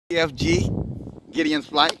DFG, Gideon's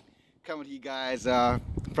Flight, coming to you guys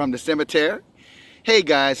from the cemetery. Hey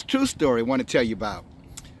guys, true story I want to tell you about.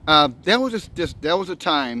 There was a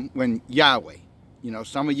time when Yahweh,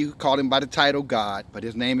 some of you call him by the title God, but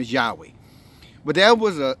his name is Yahweh. But there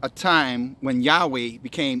was a time when Yahweh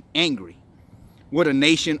became angry with a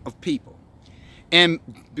nation of people. And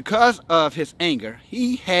because of his anger,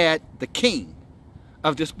 he had the king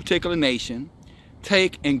of this particular nation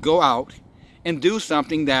take and go out and do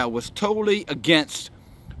something that was totally against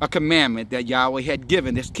a commandment that Yahweh had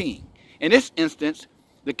given this king. In this instance,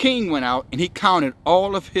 the king went out and he counted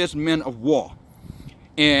all of his men of war.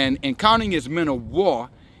 And in counting his men of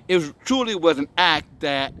war, it truly was an act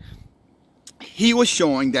that he was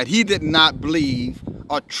showing that he did not believe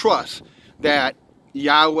or trust that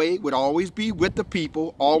Yahweh would always be with the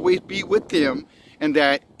people, always be with them, and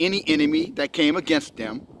that any enemy that came against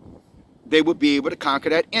them, they would be able to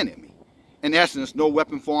conquer that enemy. In essence, no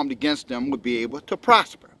weapon formed against them would be able to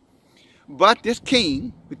prosper. But this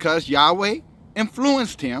king, because Yahweh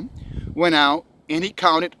influenced him, went out and he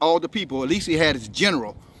counted all the people. At least he had his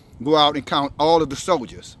general go out and count all of the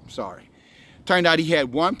soldiers. Turned out he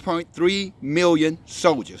had 1.3 million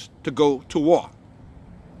soldiers to go to war.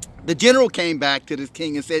 The general came back to this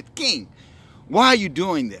king and said, "King, why are you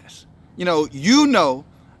doing this? You know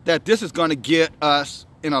that this is going to get us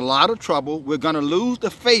in a lot of trouble. We're going to lose the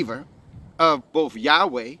favor of both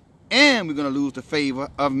Yahweh and we're going to lose the favor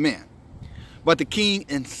of men." But the king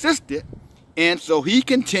insisted, and so he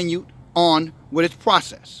continued on with his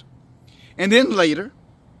process. And then later,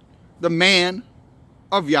 the man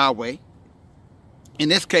of Yahweh, in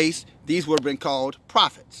this case, these would have been called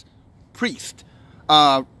prophets, priests,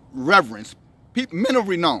 reverends, men of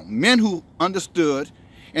renown, men who understood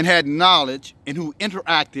and had knowledge and who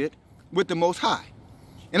interacted with the Most High.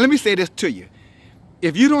 And let me say this to you.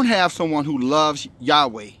 If you don't have someone who loves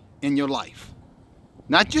Yahweh in your life,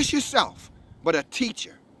 not just yourself, but a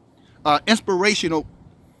teacher, a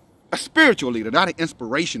spiritual leader, not an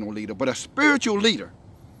inspirational leader, but a spiritual leader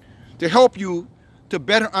to help you to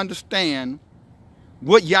better understand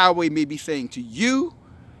what Yahweh may be saying to you,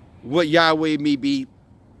 what Yahweh may be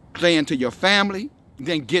saying to your family,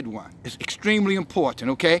 then get one. It's extremely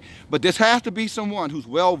important, okay? But this has to be someone who's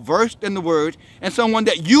well versed in the word and someone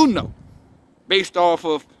that you know based off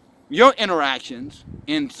of your interactions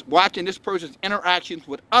and watching this person's interactions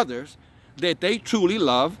with others that they truly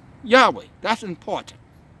love Yahweh. That's important.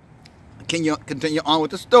 Can you continue on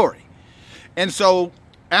with the story? And so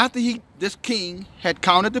after this king had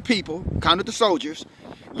counted the people, counted the soldiers,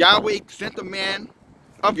 Yahweh sent the man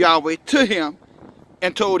of Yahweh to him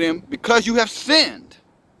and told him, because you have sinned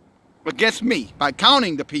against me by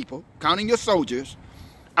counting the people, counting your soldiers,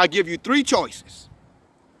 I give you three choices.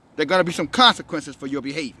 There are going to be some consequences for your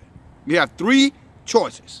behavior. You have three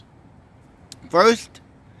choices. First,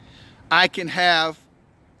 I can have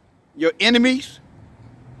your enemies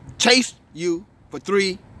chase you for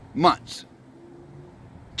 3 months.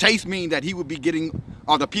 Chase means that he will be getting,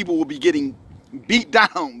 or the people will be getting beat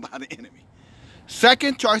down by the enemy.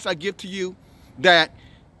 Second choice I give to you, that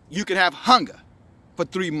you can have hunger for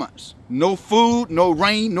 3 months. No food, no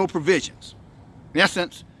rain, no provisions. In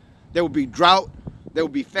essence, there will be drought, there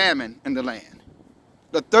will be famine in the land.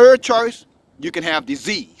 The third choice, you can have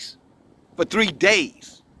disease for 3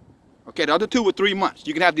 days. Okay, the other two were 3 months.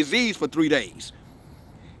 You can have disease for 3 days.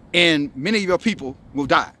 And many of your people will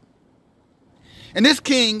die. And this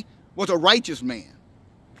king was a righteous man.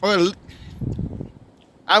 Or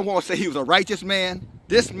I won't say he was a righteous man.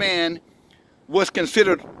 This man was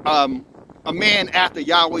considered a man after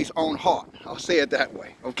Yahweh's own heart. I'll say it that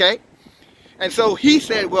way, okay? And so he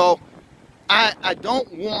said, well, I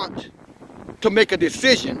don't want to make a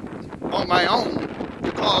decision on my own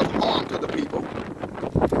to cause harm to the people.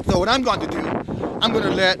 So what I'm going to do, I'm going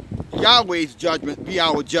to let Yahweh's judgment be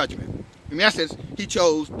our judgment. In essence, he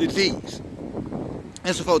chose disease.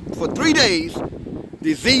 And so for 3 days,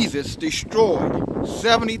 diseases destroyed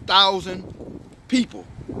 70,000 people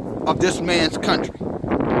of this man's country.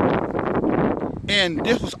 And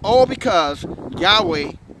this was all because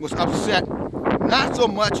Yahweh was upset not so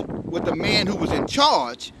much with the man who was in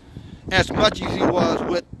charge as much as he was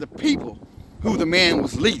with the people who the man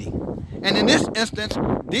was leading. And in this instance,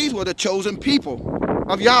 these were the chosen people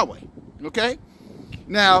of Yahweh, okay?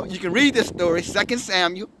 Now, you can read this story, 2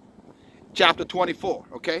 Samuel chapter 24,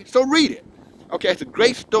 okay? So read it, okay? It's a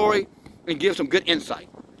great story and gives some good insight.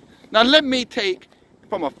 Now, let me take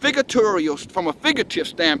from a figurative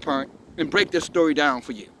standpoint and break this story down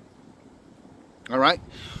for you, all right?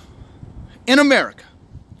 In America,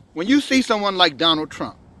 when you see someone like Donald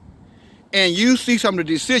Trump, and you see some of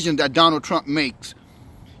the decisions that Donald Trump makes,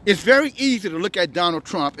 It's very easy to look at Donald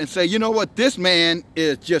Trump and say, you know what, this man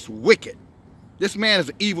is just wicked. This man is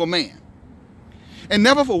an evil man. And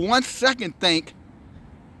never for 1 second think,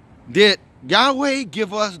 did Yahweh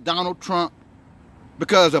give us Donald Trump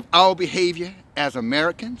because of our behavior as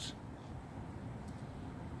Americans?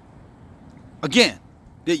 Again,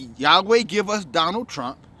 did Yahweh give us Donald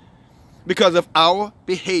Trump because of our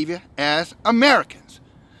behavior as Americans?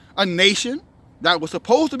 A nation that was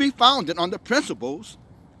supposed to be founded on the principles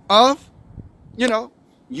of,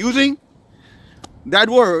 using that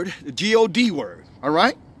word, the G-O-D word, all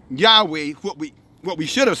right? Yahweh, what we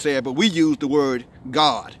should have said, but we used the word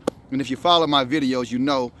God. And if you follow my videos, you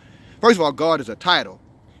know, first of all, God is a title,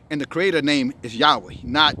 and the creator name is Yahweh,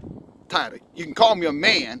 not title. You can call me a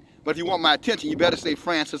man, but if you want my attention, you better say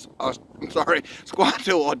Francis, or,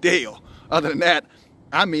 Squanto or Dale. Other than that,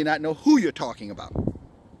 I may not know who you're talking about.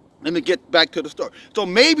 Let me get back to the story. So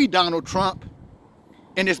maybe Donald Trump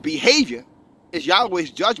and his behavior is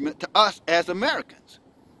Yahweh's judgment to us as Americans.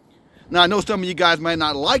 Now, I know some of you guys might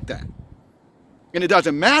not like that. And it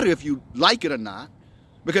doesn't matter if you like it or not,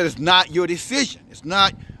 because it's not your decision. It's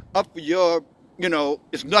not up for your,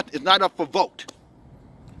 it's not up for vote.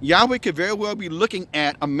 Yahweh could very well be looking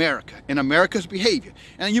at America and America's behavior.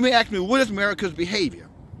 And you may ask me, what is America's behavior?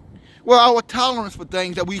 Well, our tolerance for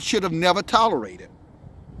things that we should have never tolerated.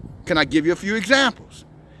 Can I give you a few examples?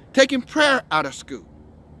 Taking prayer out of school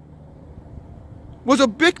was a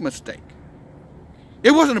big mistake.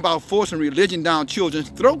 It wasn't about forcing religion down children's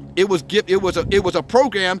throat. It was a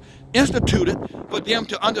program instituted for them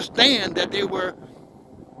to understand that there were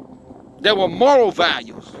moral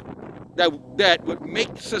values that would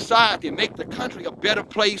make society, make the country a better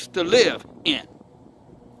place to live in.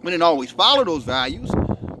 We didn't always follow those values,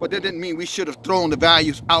 but that didn't mean we should have thrown the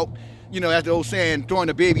values out, as the old saying, throwing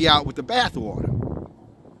the baby out with the bathwater.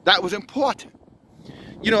 That was important.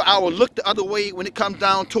 I will look the other way when it comes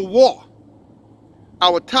down to war.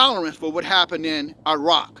 Our tolerance for what happened in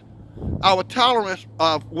Iraq, our tolerance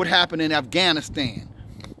of what happened in Afghanistan,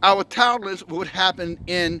 our tolerance for what happened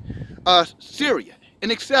in Syria,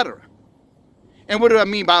 and etc. And what do I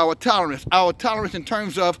mean by our tolerance? Our tolerance in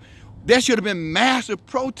terms of there should have been massive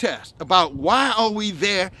protests about why are we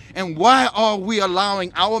there and why are we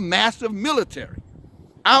allowing our massive military,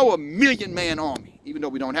 our million-man army, even though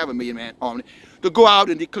we don't have a million-man army, to go out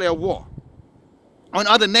and declare war on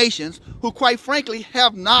other nations who, quite frankly,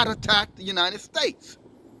 have not attacked the United States.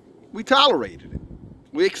 We tolerated it.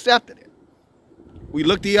 We accepted it. We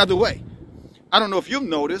looked the other way. I don't know if you've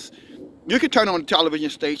noticed, you can turn on the television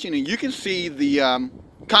station and you can see the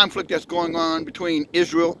conflict that's going on between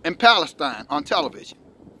Israel and Palestine on television.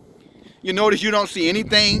 You notice you don't see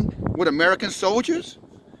anything with American soldiers,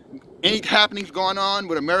 any happenings going on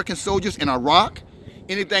with American soldiers in Iraq,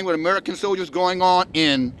 anything with American soldiers going on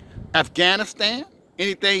in Afghanistan,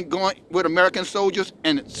 anything going with American soldiers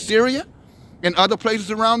in Syria and other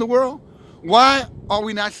places around the world. Why are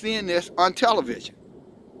we not seeing this on television?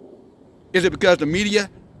 Is it because the media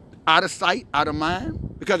out of sight, out of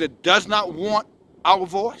mind? Because it does not want our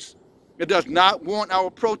voice? It does not want our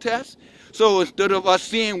protests? So instead of us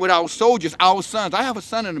seeing with our soldiers, our sons, I have a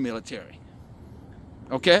son in the military,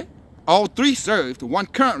 okay? All three served, the one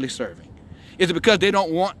currently serving. Is it because they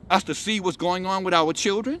don't want us to see what's going on with our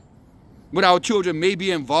children? What our children may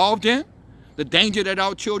be involved in? The danger that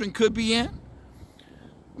our children could be in?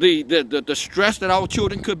 The stress that our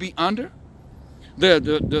children could be under?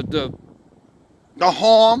 The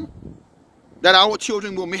harm that our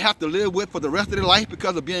children may have to live with for the rest of their life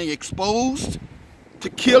because of being exposed to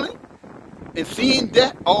killing and seeing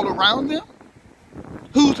death all around them?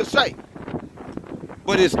 Who's to say?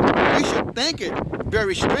 But we should think it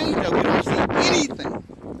very strange that we don't see anything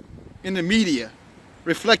in the media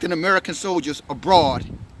reflecting American soldiers abroad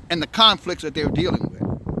and the conflicts that they're dealing with.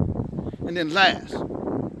 And then last,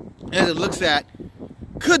 as it looks at,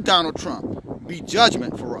 could Donald Trump be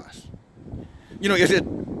judgment for us? Is it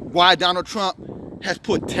why Donald Trump has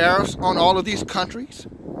put tariffs on all of these countries?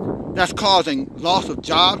 That's causing loss of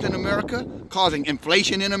jobs in America, causing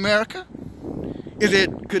inflation in America?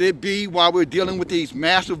 Could it be why we're dealing with these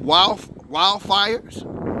massive wildfires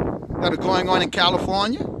that are going on in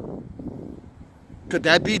California? Could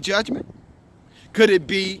that be judgment? Could it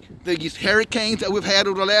be these hurricanes that we've had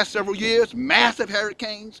over the last several years? Massive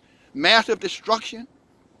hurricanes, massive destruction,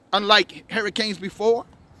 unlike hurricanes before,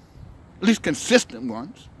 at least consistent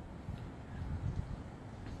ones.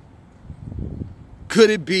 Could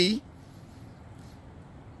it be,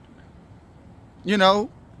 the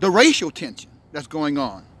racial tension that's going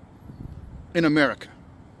on in America?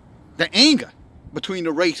 The anger between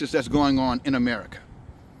the races that's going on in America?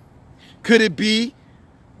 Could it be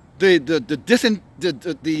the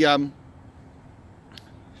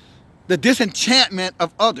disenchantment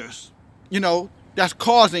of others, that's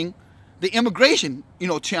causing the immigration,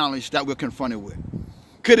 challenge that we're confronted with?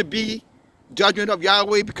 Could it be judgment of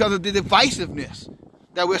Yahweh because of the divisiveness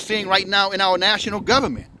that we're seeing right now in our national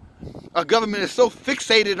government? A government is so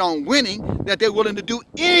fixated on winning that they're willing to do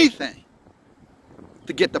anything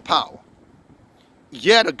to get the power.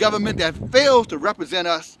 Yet a government that fails to represent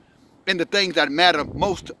us in the things that matter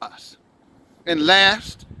most to us. And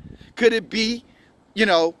last, could it be,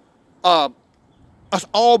 us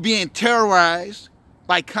all being terrorized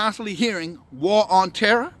by constantly hearing war on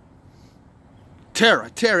terror?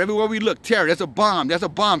 Terror, everywhere we look, terror. There's a bomb,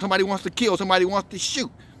 somebody wants to kill, somebody wants to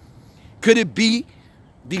shoot. Could it be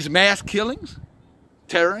these mass killings,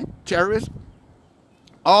 terrorists?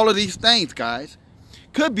 All of these things, guys,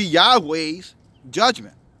 could be Yahweh's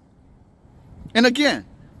judgment. And again,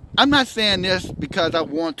 I'm not saying this because I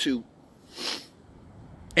want to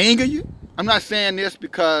anger you. I'm not saying this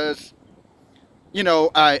because,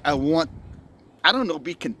 I want,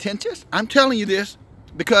 be contentious. I'm telling you this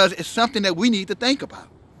because it's something that we need to think about,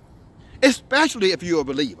 especially if you're a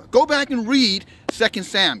believer. Go back and read 2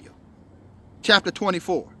 Samuel chapter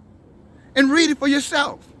 24 and read it for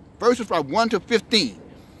yourself, verses from 1 to 15.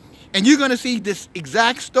 And you're going to see this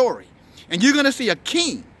exact story. And you're going to see a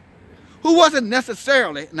king who wasn't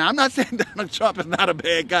necessarily, now I'm not saying Donald Trump is not a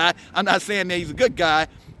bad guy. I'm not saying that he's a good guy.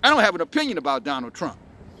 I don't have an opinion about Donald Trump.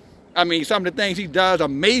 I mean, some of the things he does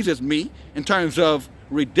amazes me in terms of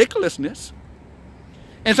ridiculousness.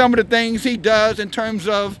 And some of the things he does in terms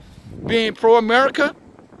of being pro-America,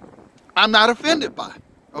 I'm not offended by,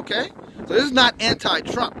 okay? So this is not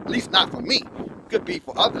anti-Trump, at least not for me. Could be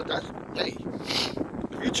for others. Hey,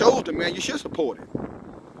 if you chose the man, you should support it.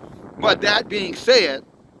 But that being said,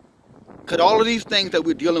 could all of these things that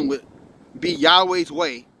we're dealing with be Yahweh's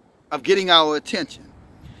way of getting our attention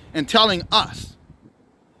and telling us,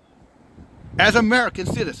 as American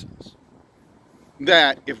citizens,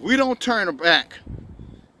 that if we don't turn back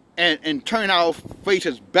and turn our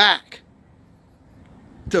faces back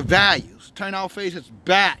to values, turn our faces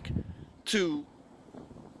back to,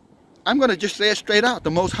 I'm going to just say it straight out,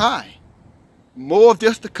 the Most High, more of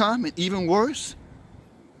this to come and even worse.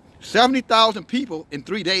 70,000 people in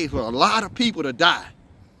 3 days were a lot of people to die.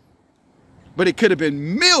 But it could have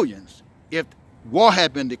been millions if war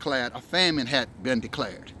had been declared, a famine had been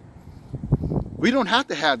declared. We don't have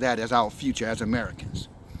to have that as our future as Americans.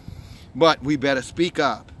 But we better speak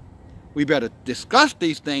up. We better discuss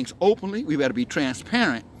these things openly. We better be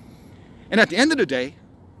transparent. And at the end of the day,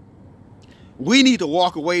 we need to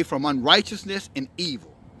walk away from unrighteousness and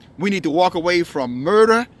evil. We need to walk away from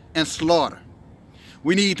murder and slaughter.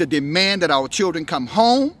 We need to demand that our children come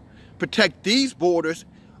home, protect these borders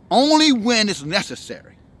only when it's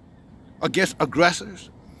necessary against aggressors.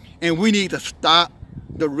 And we need to stop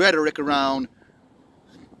the rhetoric around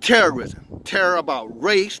terrorism, terror about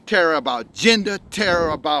race, terror about gender, terror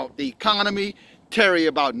about the economy, terror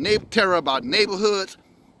about neighborhoods,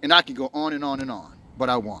 and I can go on and on and on, but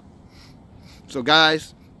I won't. So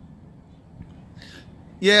guys,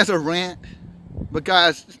 yeah, it's a rant, but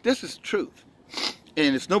guys, this is truth.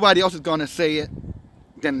 And if nobody else is going to say it,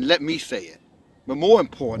 then let me say it. But more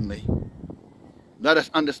importantly, let us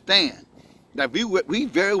understand that we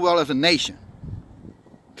very well as a nation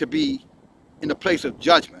could be in the place of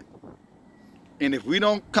judgment. And if we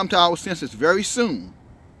don't come to our senses very soon,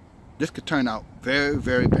 this could turn out very,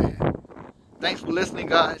 very bad. Thanks for listening,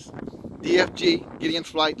 guys. DFG, Gideon's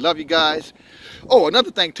Flight. Love you guys. Oh,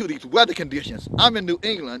 another thing too, these weather conditions. I'm in New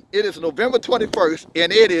England. It is November 21st,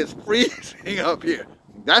 and it is freezing up here.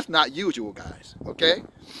 That's not usual, guys, okay?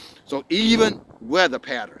 So even weather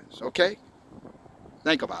patterns, okay?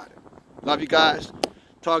 Think about it. Love you guys.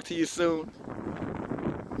 Talk to you soon.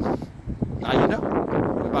 Now you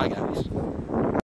know. Goodbye, guys.